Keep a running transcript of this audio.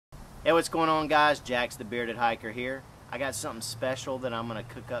Hey, what's going on, guys? Jack's the Bearded Hiker here. I got something special that I'm going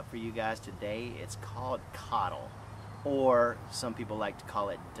to cook up for you guys today. It's called coddle, or some people like to call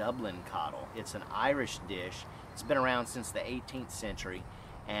it Dublin Coddle. It's an Irish dish. It's been around since the 18th century,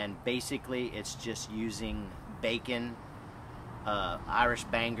 and basically it's just using bacon, Irish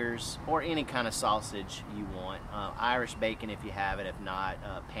bangers, or any kind of sausage you want. Irish bacon if you have it. If not,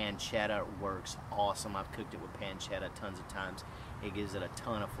 pancetta works awesome. I've cooked it with pancetta tons of times. It gives it a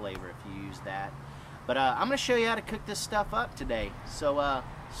ton of flavor if you use that. But I'm going to show you how to cook this stuff up today, so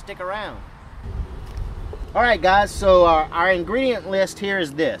stick around. Alright guys, so our ingredient list here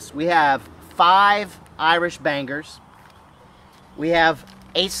is this. We have 5 Irish bangers. We have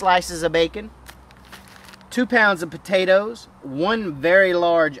 8 slices of bacon, 2 pounds of potatoes, 1 very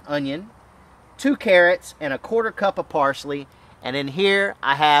large onion, 2 carrots, and a 1/4 cup of parsley. And in here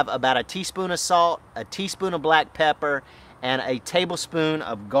I have about a teaspoon of salt, a teaspoon of black pepper, and a tablespoon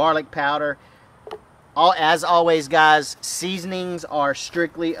of garlic powder. As always, guys, seasonings are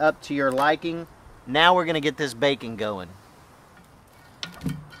strictly up to your liking. Now we're going to get this bacon going.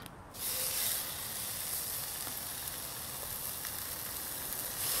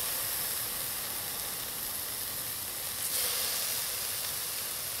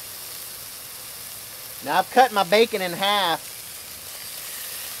 Now I've cut my bacon in half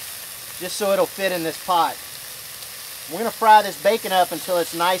just so it'll fit in this pot. We're going to fry this bacon up until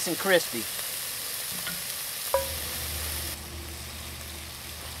it's nice and crispy.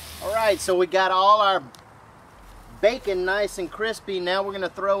 Alright, so we got all our bacon nice and crispy. Now we're going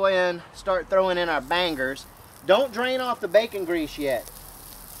to start throwing in our bangers. Don't drain off the bacon grease yet.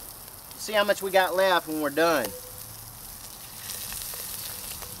 See how much we got left when we're done.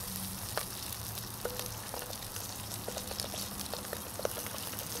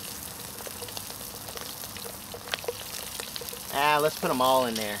 Let's put them all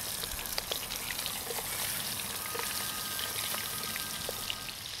in there.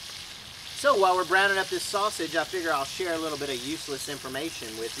 So while we're browning up this sausage, I figure I'll share a little bit of useless information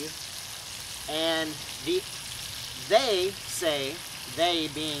with you. And they say, they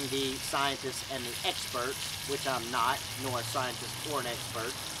being the scientists and the experts, which I'm not, nor a scientist or an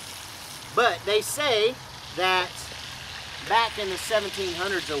expert, but they say that back in the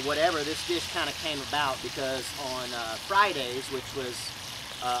 1700s or whatever, this dish kind of came about because on Fridays, which was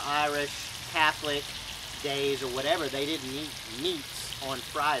Irish Catholic days or whatever, they didn't eat meats on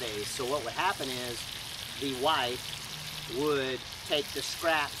Fridays. So what would happen is the wife would take the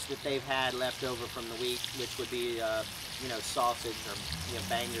scraps that they've had left over from the week, which would be sausage or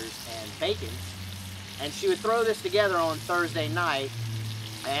bangers and bacon, and she would throw this together on Thursday night,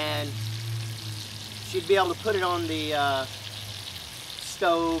 and she'd be able to put it on the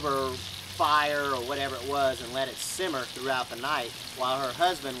stove or fire or whatever it was and let it simmer throughout the night while her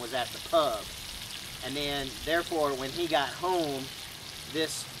husband was at the pub. And then, therefore, when he got home,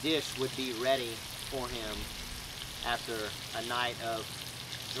 this dish would be ready for him after a night of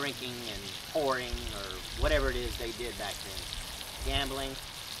drinking and whoring or whatever it is they did back then. Gambling.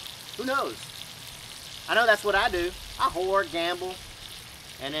 Who knows? I know that's what I do. I whore, gamble,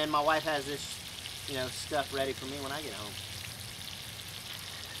 and then my wife has this stuff ready for me when I get home.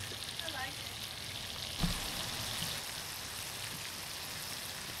 I like it.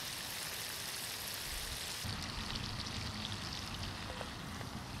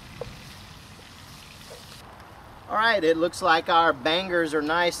 Alright, it looks like our bangers are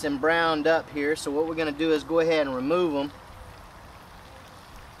nice and browned up here, so what we're going to do is go ahead and remove them.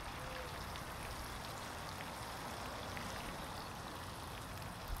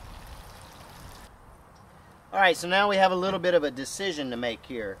 Alright, so now we have a little bit of a decision to make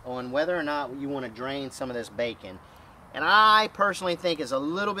here on whether or not you want to drain some of this bacon. And I personally think it's a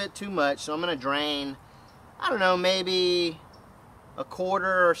little bit too much, so I'm going to drain, I don't know, maybe a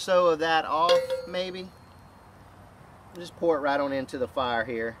 1/4 or so of that off, maybe. Just pour it right on into the fire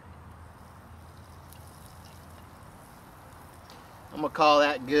here. I'm going to call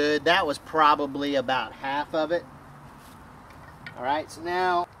that good. That was probably about half of it. Alright, so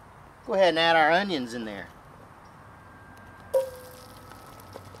now go ahead and add our onions in there.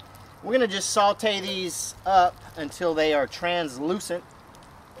 We're going to just saute these up until they are translucent.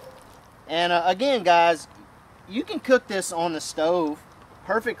 And again, guys, you can cook this on the stove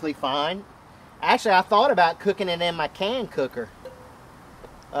perfectly fine. Actually, I thought about cooking it in my can cooker.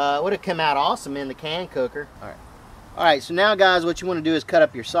 It would have come out awesome in the can cooker. Alright, so now, guys, what you want to do is cut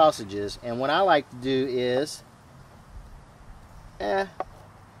up your sausages. And what I like to do is cut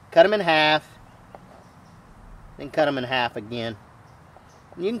them in half, then cut them in half again.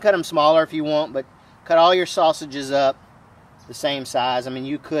 And you can cut them smaller if you want, but cut all your sausages up the same size. I mean,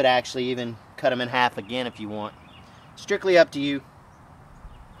 you could actually even cut them in half again if you want. Strictly up to you.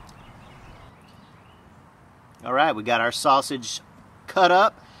 Alright, we got our sausage cut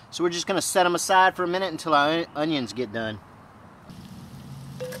up. So we're just going to set them aside for a minute until our onions get done.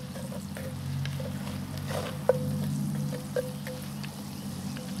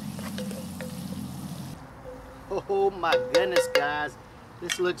 Oh my goodness, guys.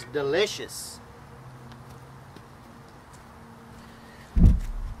 This looks delicious.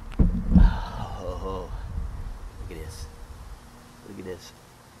 Oh, look at this. Look at this.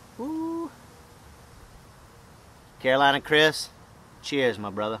 Woo. Carolina Chris, cheers, my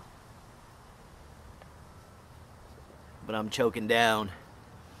brother. But I'm choking down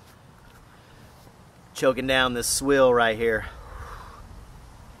this swill right here.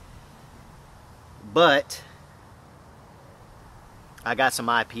 But I got some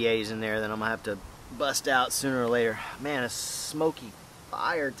IPAs in there that I'm gonna have to bust out sooner or later. Man, it's smoky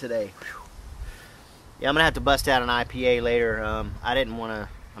fire today. Whew. Yeah, I'm gonna have to bust out an IPA later. I didn't want to.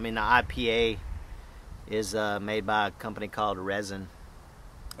 I mean, the IPA is made by a company called Resin,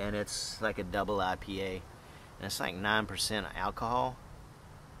 and it's like a double IPA, and it's like 9% alcohol.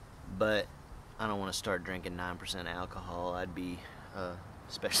 But I don't want to start drinking 9% alcohol. I'd be,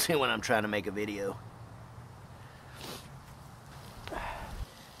 especially when I'm trying to make a video.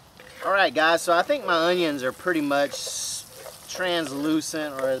 Alright guys, so I think my onions are pretty much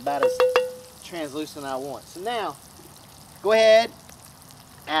translucent, or about as translucent as I want. So now, go ahead,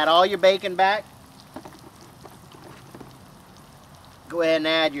 add all your bacon back. Go ahead and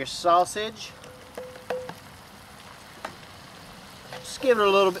add your sausage. Just give it a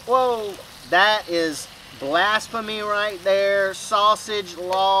little bit. Whoa, that is blasphemy right there. Sausage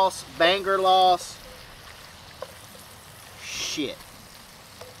loss, banger loss. Shit.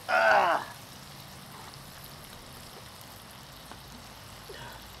 Ah.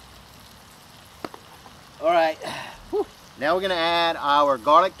 Alright, now we're going to add our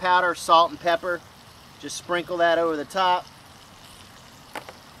garlic powder, salt and pepper. Just sprinkle that over the top.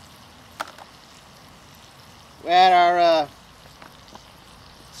 We add our,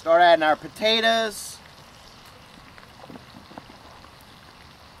 start adding our potatoes.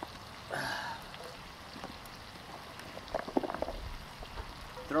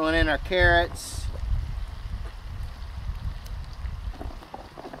 Throwing in our carrots.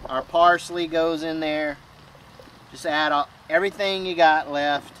 Our parsley goes in there. Just add everything you got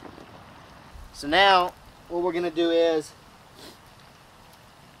left. So now what we're going to do is,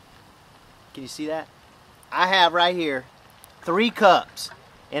 can you see that? I have right here 3 cups,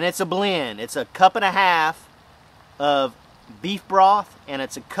 and it's a blend. It's a cup and a half of beef broth, and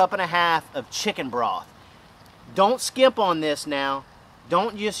it's a cup and a half of chicken broth. Don't skimp on this now.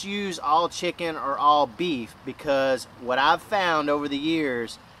 Don't just use all chicken or all beef, because what I've found over the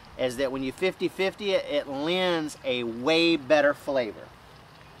years is that when you 50-50 it, it lends a way better flavor.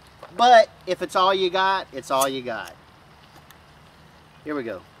 But if it's all you got, it's all you got. Here we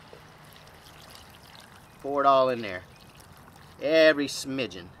go. Pour it all in there. Every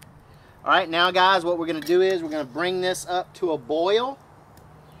smidgen. Alright, now guys, what we're going to do is we're going to bring this up to a boil.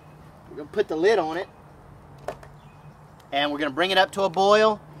 We're going to put the lid on it. And we're going to bring it up to a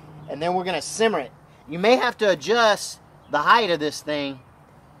boil, and then we're going to simmer it. You may have to adjust the height of this thing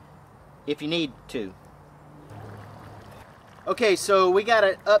if you need to. Okay, so we got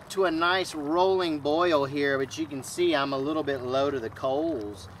it up to a nice rolling boil here, but you can see I'm a little bit low to the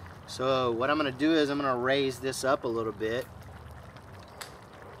coals. So what I'm going to do is I'm going to raise this up a little bit.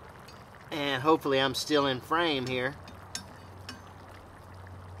 And hopefully I'm still in frame here.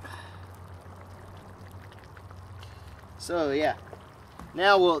 So yeah,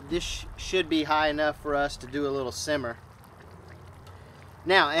 now this should be high enough for us to do a little simmer.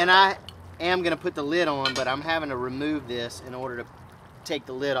 Now, and I am going to put the lid on, but I'm having to remove this in order to take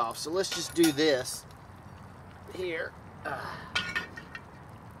the lid off. So let's just do this here.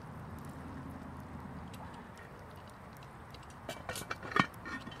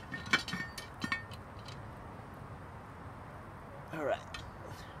 All right,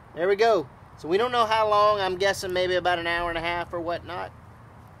 there we go. So we don't know how long. I'm guessing maybe about an hour and a half or whatnot.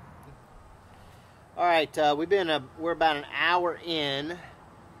 All right, we're about an hour in.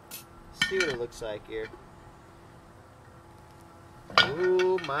 Let's see what it looks like here.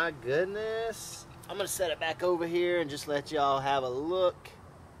 Oh my goodness! I'm gonna set it back over here and just let y'all have a look.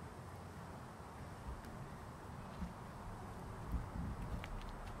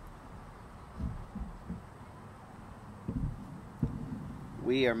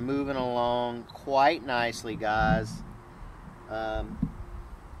 We are moving along quite nicely, guys. I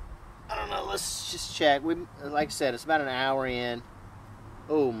don't let's just check. Like I said, it's about an hour in.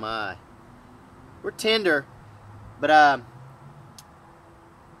 Oh my. We're tender, but I'm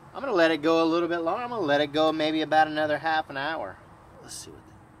gonna let it go a little bit longer. I'm gonna let it go maybe about another half an hour. Let's see what.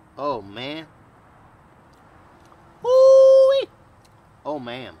 Oh man. Woo-wee. Oh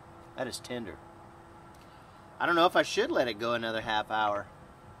man, that is tender. I don't know if I should let it go another half hour.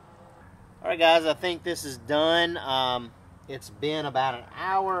 All right, guys, I think this is done. It's been about an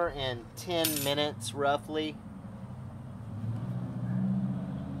hour and 10 minutes, roughly.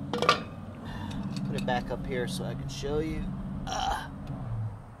 Put it back up here so I can show you.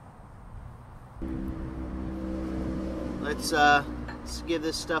 Let's give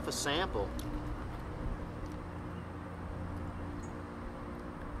this stuff a sample.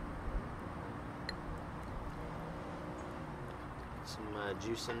 Some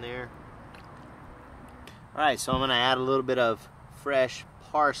juice in there. Alright, so I'm going to add a little bit of fresh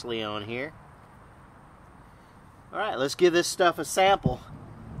parsley on here. Alright, let's give this stuff a sample.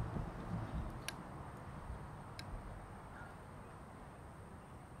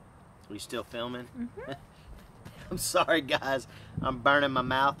 Are you still filming? Mm-hmm. I'm sorry, guys. I'm burning my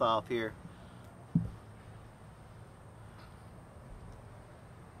mouth off here.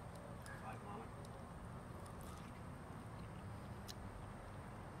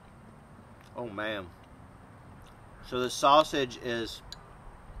 Oh, man. So the sausage is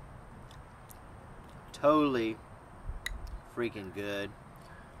totally freaking good.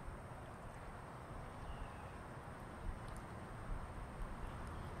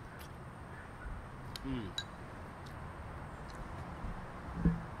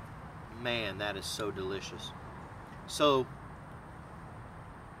 Man, that is so delicious. So,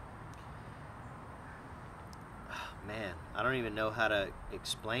 man, I don't even know how to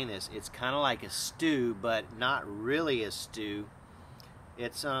explain this. It's kind of like a stew, but not really a stew.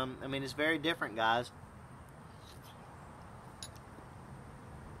 It's, I mean, it's very different, guys.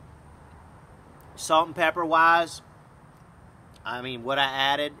 Salt and pepper wise, I mean, what I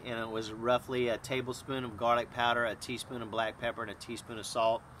added, and it was roughly a tablespoon of garlic powder, a teaspoon of black pepper, and a teaspoon of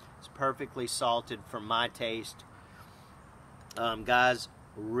salt. It's perfectly salted for my taste. Guys,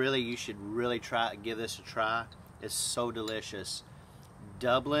 really, you should really give this a try. It's so delicious.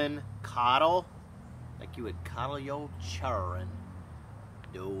 Dublin Coddle, like you would coddle your children.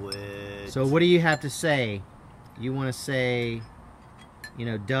 Do it. So what do you have to say? You want to say, you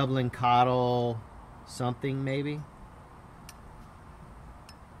know, Dublin Coddle something maybe?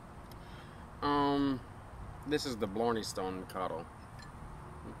 This is the Blarney Stone Coddle.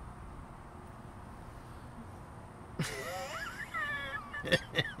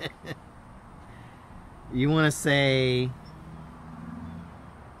 You want to say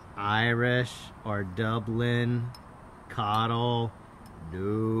Irish or Dublin Coddle?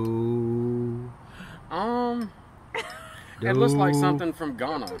 Do. It looks like something from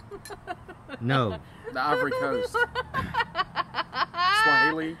Ghana. No. The Ivory Coast.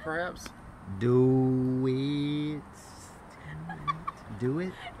 Swahili, perhaps? Do it. Do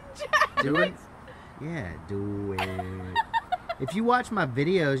it? Do it? Yeah, do it. If you watch my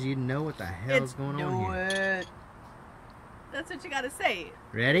videos, you know what the hell's going on here. Do it. That's what you gotta say.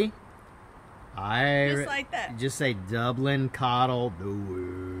 Ready? Just like that. Just say Dublin Coddle.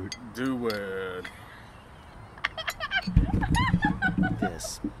 Do it. Do it.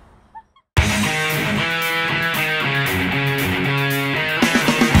 This.